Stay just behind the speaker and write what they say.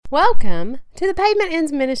Welcome to the Pavement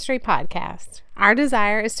Ends Ministry podcast. Our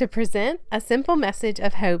desire is to present a simple message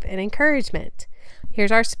of hope and encouragement.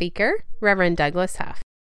 Here's our speaker, Reverend Douglas Huff.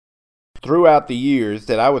 Throughout the years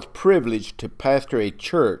that I was privileged to pastor a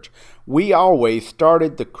church, we always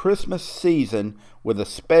started the Christmas season with a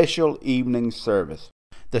special evening service.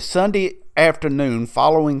 The Sunday afternoon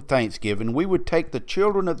following Thanksgiving, we would take the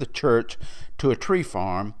children of the church to a tree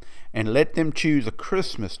farm and let them choose a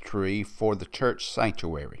Christmas tree for the church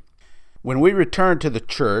sanctuary. When we returned to the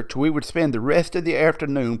church, we would spend the rest of the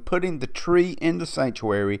afternoon putting the tree in the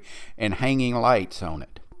sanctuary and hanging lights on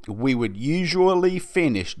it. We would usually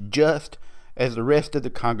finish just as the rest of the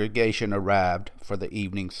congregation arrived for the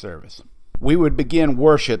evening service. We would begin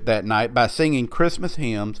worship that night by singing Christmas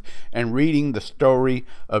hymns and reading the story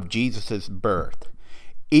of Jesus' birth.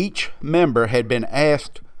 Each member had been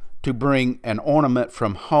asked to bring an ornament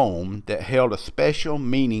from home that held a special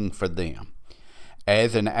meaning for them.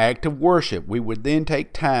 As an act of worship, we would then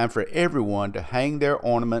take time for everyone to hang their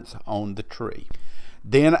ornaments on the tree.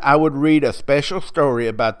 Then I would read a special story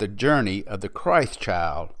about the journey of the Christ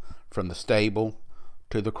child from the stable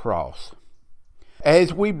to the cross.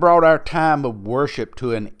 As we brought our time of worship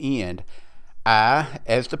to an end, I,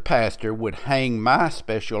 as the pastor, would hang my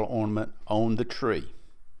special ornament on the tree.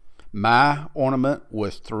 My ornament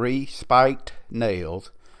was 3 spiked nails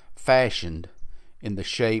fashioned in the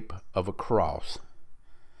shape of a cross.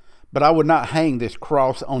 But I would not hang this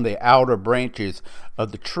cross on the outer branches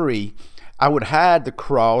of the tree. I would hide the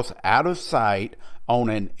cross out of sight on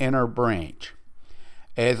an inner branch.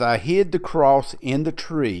 As I hid the cross in the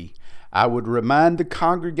tree, I would remind the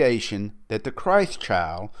congregation that the Christ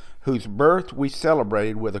child, whose birth we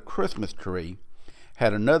celebrated with a Christmas tree,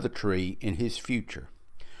 had another tree in his future.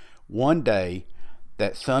 One day,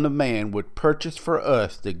 that Son of Man would purchase for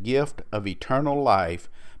us the gift of eternal life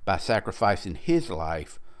by sacrificing his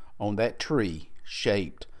life on that tree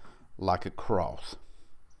shaped like a cross.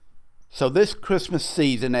 So this Christmas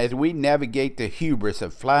season, as we navigate the hubris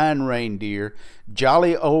of flying reindeer,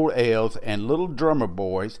 jolly old elves, and little drummer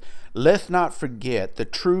boys, let's not forget the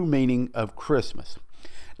true meaning of Christmas.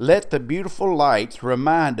 Let the beautiful lights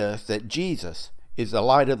remind us that Jesus is the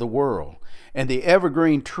light of the world, and the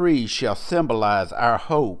evergreen trees shall symbolize our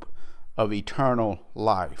hope of eternal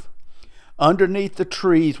life. Underneath the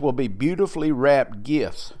trees will be beautifully wrapped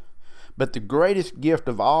gifts, but the greatest gift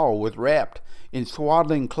of all was wrapped in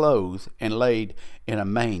swaddling clothes and laid in a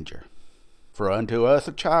manger. For unto us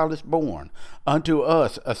a child is born, unto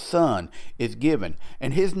us a son is given,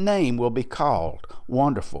 and his name will be called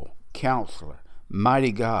Wonderful, Counselor,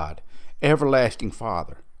 Mighty God, Everlasting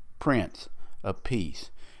Father, Prince of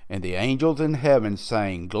Peace. And the angels in heaven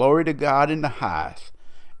sang, Glory to God in the highest,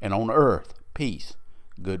 and on earth peace,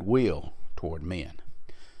 goodwill toward men.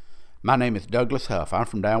 My name is Douglas Huff. I'm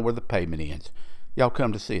from down where the pavement ends. Y'all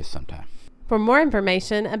come to see us sometime. For more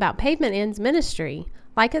information about Pavement Ends Ministry,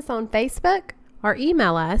 like us on Facebook or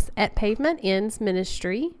email us at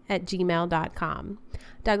pavementendsministry@gmail.com.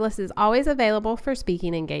 Douglas is always available for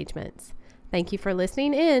speaking engagements. Thank you for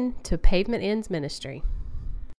listening in to Pavement Ends Ministry.